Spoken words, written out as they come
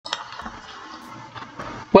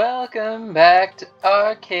Welcome back to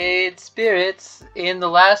Arcade Spirits. In the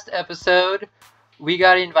last episode, we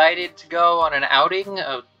got invited to go on an outing,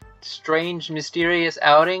 a strange, mysterious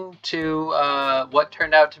outing to what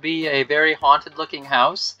turned out to be a very haunted-looking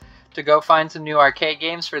house to go find some new arcade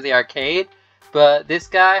games for the arcade. But this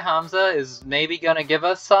guy, Hamza, is maybe gonna give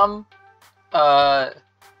us some? Yeah,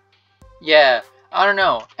 I don't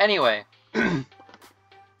know. Anyway.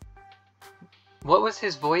 What was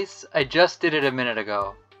his voice? I just did it a minute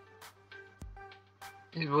ago.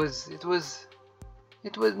 It was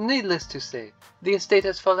needless to say, the estate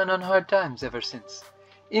has fallen on hard times ever since.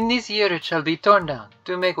 In this year it shall be torn down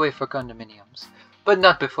to make way for condominiums, but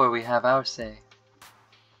not before we have our say.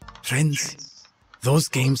 Friends, those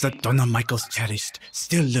games that Donna Michaels cherished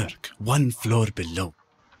still lurk one floor below,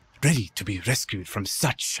 ready to be rescued from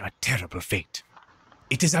such a terrible fate.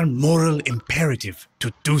 It is our moral imperative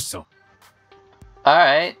to do so.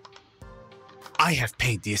 Alright. I have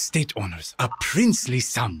paid the estate owners a princely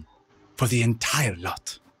sum for the entire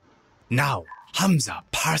lot. Now, Hamza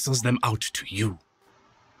parcels them out to you.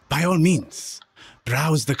 By all means,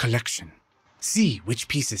 browse the collection. See which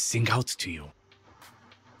pieces sing out to you.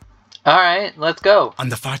 Alright, let's go. On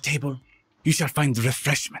the far table, you shall find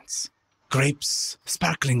refreshments, grapes,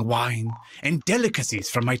 sparkling wine, and delicacies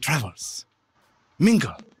from my travels.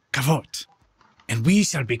 Mingle, cavort, and we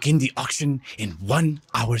shall begin the auction in 1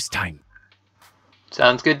 hour's time.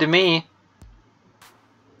 Sounds good to me.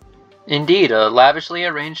 Indeed, a lavishly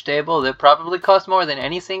arranged table that probably cost more than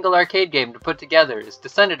any single arcade game to put together is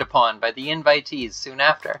descended upon by the invitees soon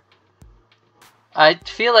after. I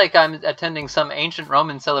feel like I'm attending some ancient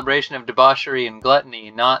Roman celebration of debauchery and gluttony,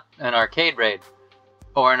 not an arcade raid.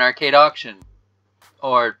 Or an arcade auction.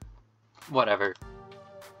 Or whatever.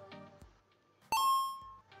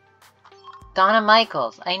 Donna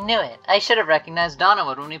Michaels. I knew it. I should have recognized Donna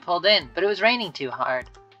when we pulled in, but it was raining too hard.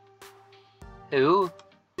 Who?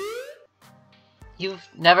 You've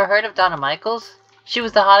never heard of Donna Michaels? She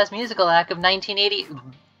was the hottest musical act of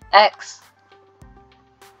 1980X.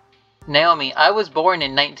 Naomi, I was born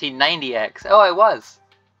in 1990X. Oh, I was.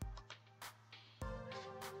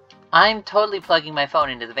 I'm totally plugging my phone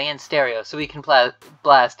into the van stereo so we can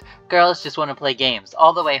blast Girls Just Want to Play Games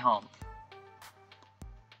all the way home.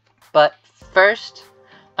 But first,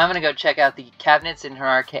 I'm gonna go check out the cabinets in her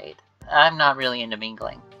arcade. I'm not really into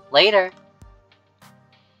mingling. Later!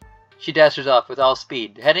 She dashes off with all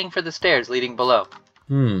speed, heading for the stairs leading below.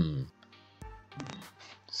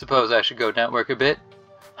 Suppose I should go network a bit.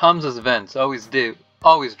 Hamza's events always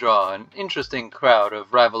draw an interesting crowd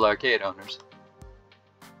of rival arcade owners.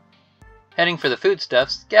 Heading for the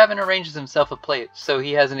foodstuffs, Gavin arranges himself a plate so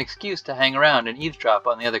he has an excuse to hang around and eavesdrop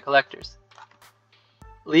on the other collectors.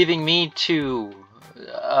 Leaving me to,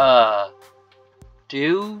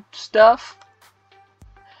 do stuff?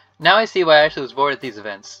 Now I see why Ashley was bored at these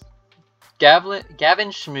events. Gavin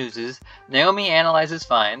schmoozes, Naomi analyzes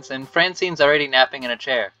finds, and Francine's already napping in a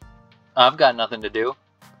chair. I've got nothing to do.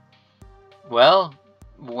 Well,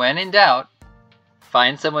 when in doubt,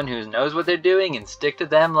 find someone who knows what they're doing and stick to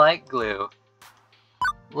them like glue.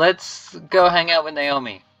 Let's go hang out with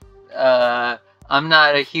Naomi. I'm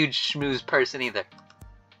not a huge schmooze person either.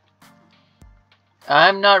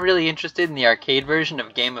 I'm not really interested in the arcade version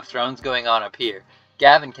of Game of Thrones going on up here.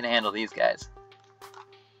 Gavin can handle these guys.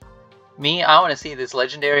 Me, I want to see this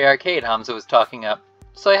legendary arcade Hamza was talking up,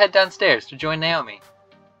 so I head downstairs to join Naomi.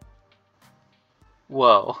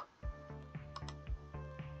 Whoa.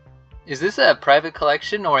 Is this a private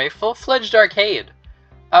collection or a full-fledged arcade?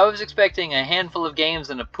 I was expecting a handful of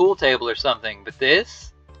games and a pool table or something, but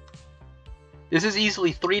this? This is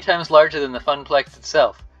easily 3 times larger than the Funplex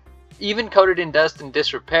itself. Even coated in dust and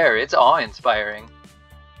disrepair, it's awe-inspiring.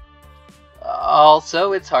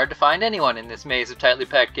 Also, it's hard to find anyone in this maze of tightly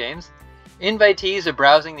packed games. Invitees are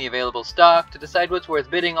browsing the available stock to decide what's worth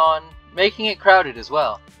bidding on, making it crowded as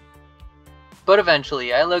well. But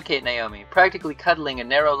eventually, I locate Naomi, practically cuddling a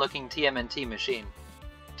narrow-looking TMNT machine.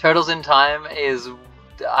 Turtles in Time is...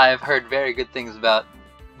 I've heard very good things about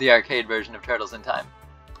the arcade version of Turtles in Time.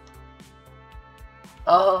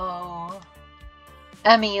 Oh...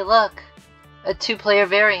 Emmy, look! A 2-player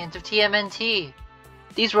variant of TMNT.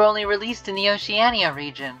 These were only released in the Oceania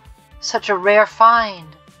region. Such a rare find.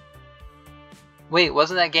 Wait,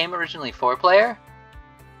 wasn't that game originally 4-player?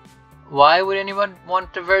 Why would anyone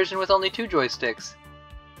want a version with only 2 joysticks?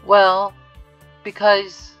 Well,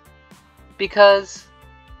 because...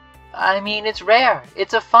 I mean, it's rare.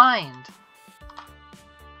 It's a find.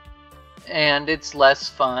 And it's less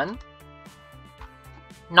fun?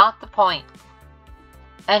 Not the point.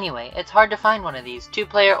 Anyway, it's hard to find one of these,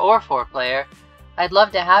 2-player or 4-player. I'd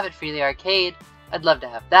love to have it for the arcade, I'd love to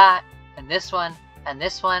have that, and this one, and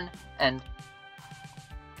this one, and...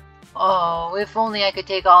 Oh, if only I could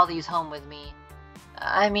take all these home with me.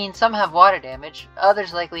 I mean, some have water damage,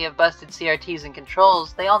 others likely have busted CRTs and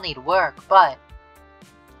controls, they all need work, but...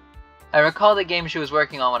 I recall the game she was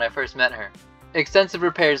working on when I first met her. Extensive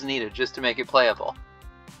repairs needed just to make it playable.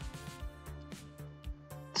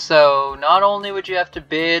 So, not only would you have to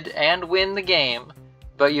bid and win the game,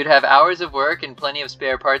 but you'd have hours of work and plenty of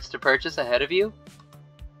spare parts to purchase ahead of you?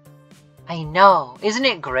 I know, isn't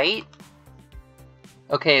it great?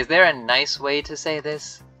 Okay, is there a nice way to say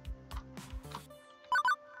this?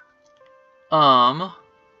 I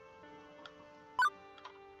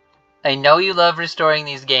know you love restoring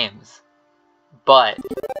these games, but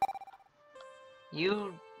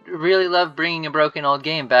you really love bringing a broken old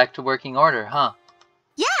game back to working order, huh?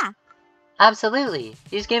 Yeah! Absolutely.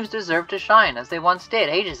 These games deserve to shine as they once did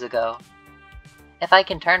ages ago. If I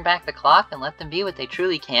can turn back the clock and let them be what they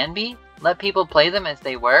truly can be, let people play them as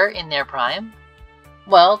they were in their prime,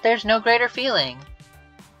 well, there's no greater feeling.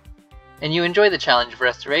 And you enjoy the challenge of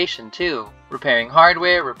restoration, too. Repairing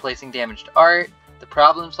hardware, replacing damaged art, the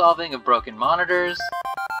problem solving of broken monitors.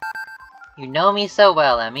 You know me so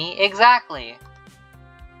well, Emmy. Exactly.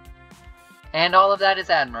 And all of that is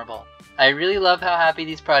admirable. I really love how happy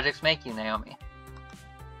these projects make you, Naomi.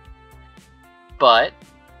 But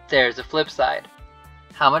there's a flip side.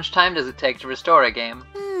 How much time does it take to restore a game?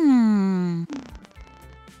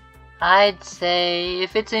 I'd say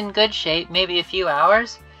if it's in good shape, maybe a few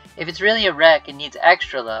hours. If it's really a wreck and needs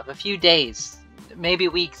extra love, a few days, maybe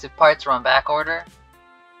weeks if parts are on back order.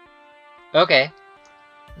 Okay.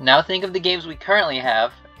 Now think of the games we currently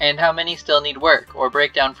have, and how many still need work or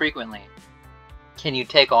break down frequently. Can you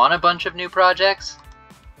take on a bunch of new projects?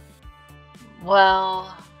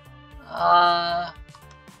 Well, I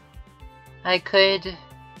could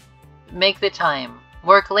make the time.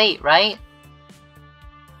 Work late, right?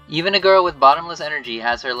 Even a girl with bottomless energy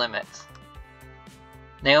has her limits.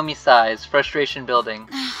 Naomi sighs, frustration building.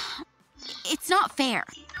 It's not fair.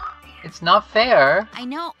 It's not fair? I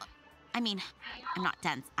know. I mean, I'm not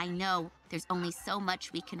dense. I know there's only so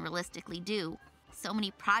much we can realistically do. So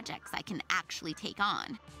many projects I can actually take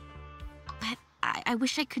on. But I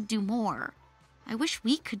wish I could do more. I wish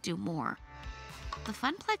we could do more. The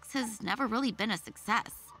Funplex has never really been a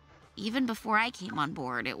success. Even before I came on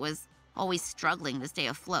board, it was always struggling to stay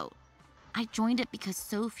afloat. I joined it because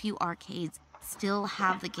so few arcades still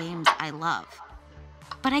have the games I love.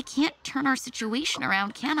 But I can't turn our situation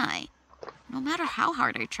around, can I? No matter how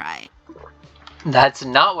hard I try. That's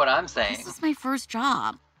not what I'm saying. This is my first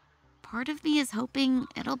job. Part of me is hoping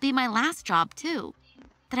it'll be my last job, too.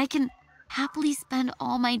 That I can happily spend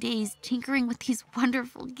all my days tinkering with these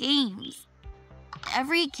wonderful games.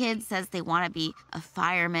 Every kid says they want to be a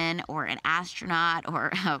fireman or an astronaut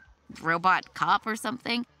or a robot cop or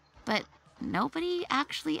something, but nobody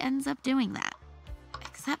actually ends up doing that.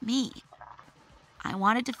 Except me. I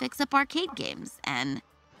wanted to fix up arcade games, and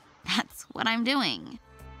that's what I'm doing.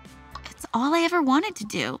 It's all I ever wanted to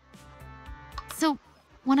do. So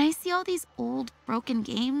when I see all these old, broken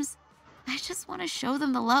games, I just want to show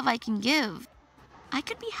them the love I can give. I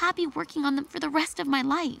could be happy working on them for the rest of my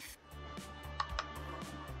life.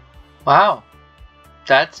 Wow.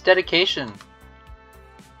 That's dedication.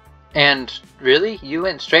 And really, you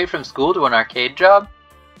went straight from school to an arcade job?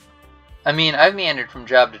 I mean, I've meandered from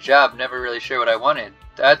job to job, never really sure what I wanted.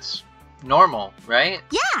 That's normal, right?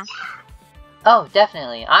 Yeah! Oh,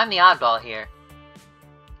 definitely. I'm the oddball here.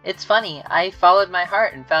 It's funny, I followed my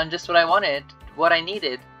heart and found just what I wanted, what I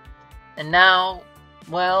needed. And now,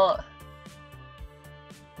 well...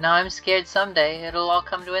 Now I'm scared someday it'll all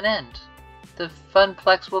come to an end. The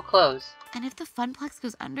Funplex will close. And if the Funplex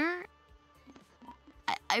goes under,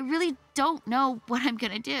 I really don't know what I'm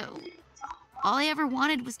gonna do. All I ever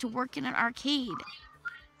wanted was to work in an arcade.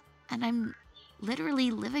 And I'm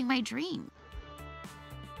literally living my dream.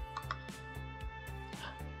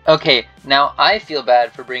 Okay, now I feel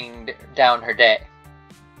bad for bringing down her day.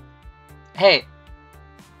 Hey,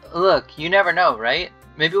 look, you never know, right?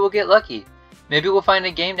 Maybe we'll get lucky. Maybe we'll find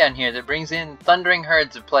a game down here that brings in thundering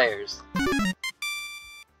herds of players.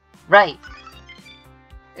 Right.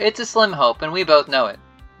 It's a slim hope, and we both know it.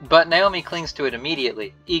 But Naomi clings to it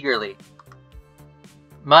immediately, eagerly.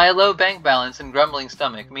 My low bank balance and grumbling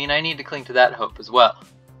stomach mean I need to cling to that hope as well.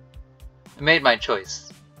 I made my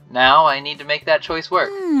choice. Now I need to make that choice work.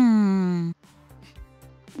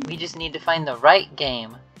 We just need to find the right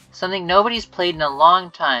game. Something nobody's played in a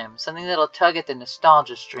long time. Something that'll tug at the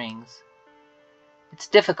nostalgia strings. It's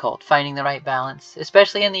difficult finding the right balance,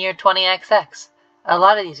 especially in the year 20XX. A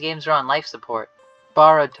lot of these games are on life support.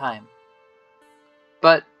 Borrowed time.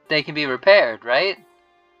 But they can be repaired, right?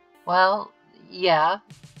 Well, yeah,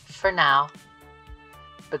 for now.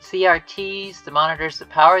 But CRTs, the monitors that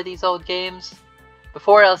power these old games,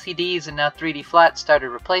 before LCDs and now 3D flats started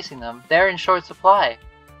replacing them, they're in short supply.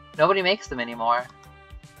 Nobody makes them anymore.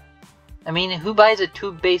 I mean, who buys a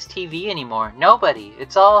tube-based TV anymore? Nobody.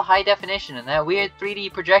 It's all high definition and that weird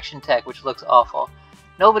 3D projection tech which looks awful.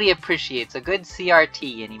 Nobody appreciates a good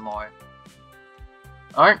CRT anymore.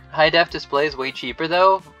 Aren't high-def displays way cheaper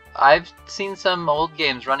though? I've seen some old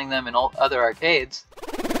games running them in other arcades.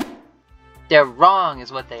 They're wrong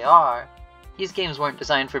is what they are. These games weren't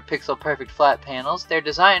designed for pixel-perfect flat panels, they're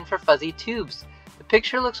designed for fuzzy tubes. The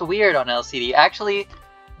picture looks weird on LCD. Actually,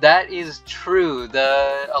 that is true.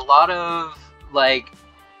 A lot of like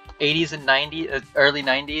 80s and 90s, early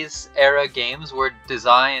 90s era games were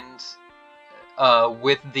designed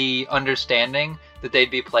with the understanding that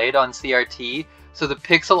they'd be played on CRT, so the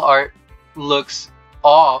pixel art looks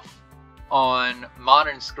off on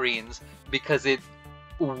modern screens because it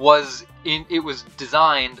was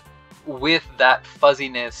designed with that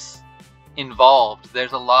fuzziness involved.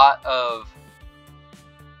 There's a lot of,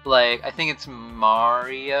 like, I think it's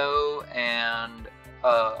Mario and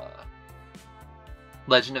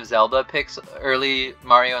Legend of Zelda early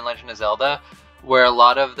Mario and Legend of Zelda, where a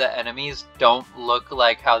lot of the enemies don't look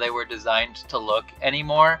like how they were designed to look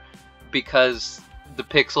anymore because the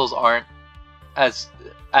pixels aren't as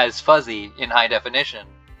fuzzy in high definition.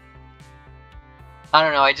 I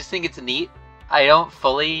don't know, I just think it's neat. I don't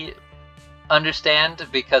fully understand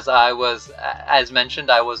because I was, as mentioned,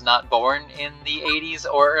 I was not born in the 80s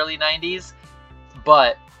or early 90s,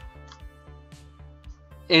 but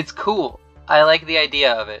it's cool. I like the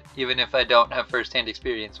idea of it, even if I don't have first-hand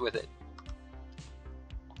experience with it.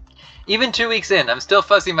 Even 2 weeks in, I'm still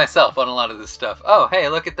fuzzy myself on a lot of this stuff. Oh, hey,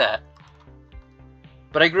 look at that.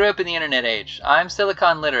 But I grew up in the internet age. I'm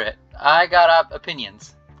Silicon literate. I got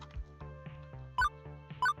opinions.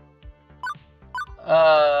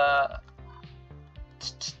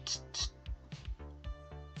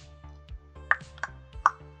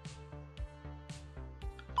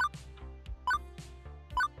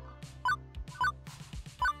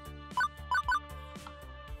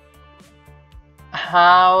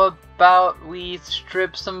 How about we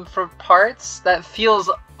strip some for parts? That feels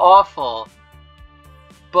awful.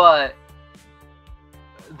 But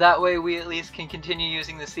that way we at least can continue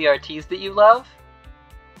using the CRTs that you love.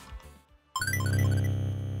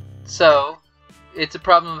 So, it's a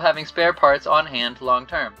problem of having spare parts on hand long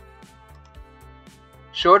term.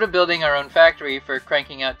 Short of building our own factory for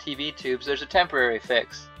cranking out TV tubes, there's a temporary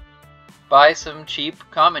fix. Buy some cheap,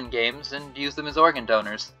 common games and use them as organ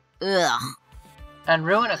donors. Ugh. And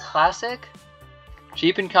ruin a classic?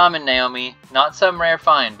 Cheap and common, Naomi. Not some rare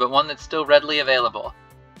find, but one that's still readily available.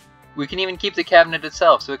 We can even keep the cabinet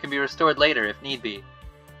itself so it can be restored later if need be.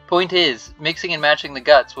 Point is, mixing and matching the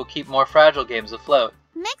guts will keep more fragile games afloat.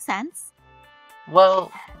 Makes sense.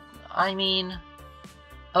 Well, I mean...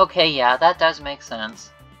 Okay, yeah, that does make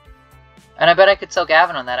sense. And I bet I could sell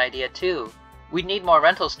Gavin on that idea too. We'd need more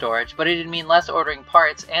rental storage, but it'd mean less ordering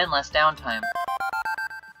parts and less downtime.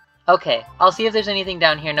 Okay, I'll see if there's anything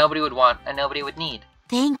down here nobody would want and nobody would need.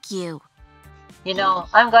 Thank you. You know,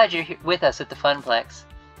 I'm glad you're here with us at the Funplex.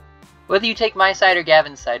 Whether you take my side or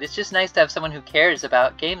Gavin's side, it's just nice to have someone who cares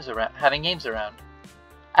about games around, having games around.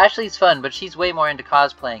 Ashley's fun, but she's way more into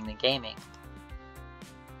cosplaying than gaming.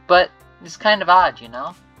 But it's kind of odd, you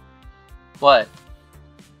know? What?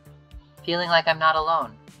 Feeling like I'm not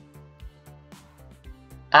alone.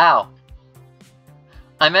 Ow.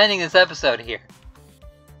 I'm ending this episode here.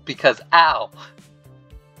 Because ow.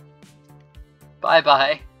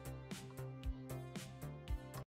 Bye-bye.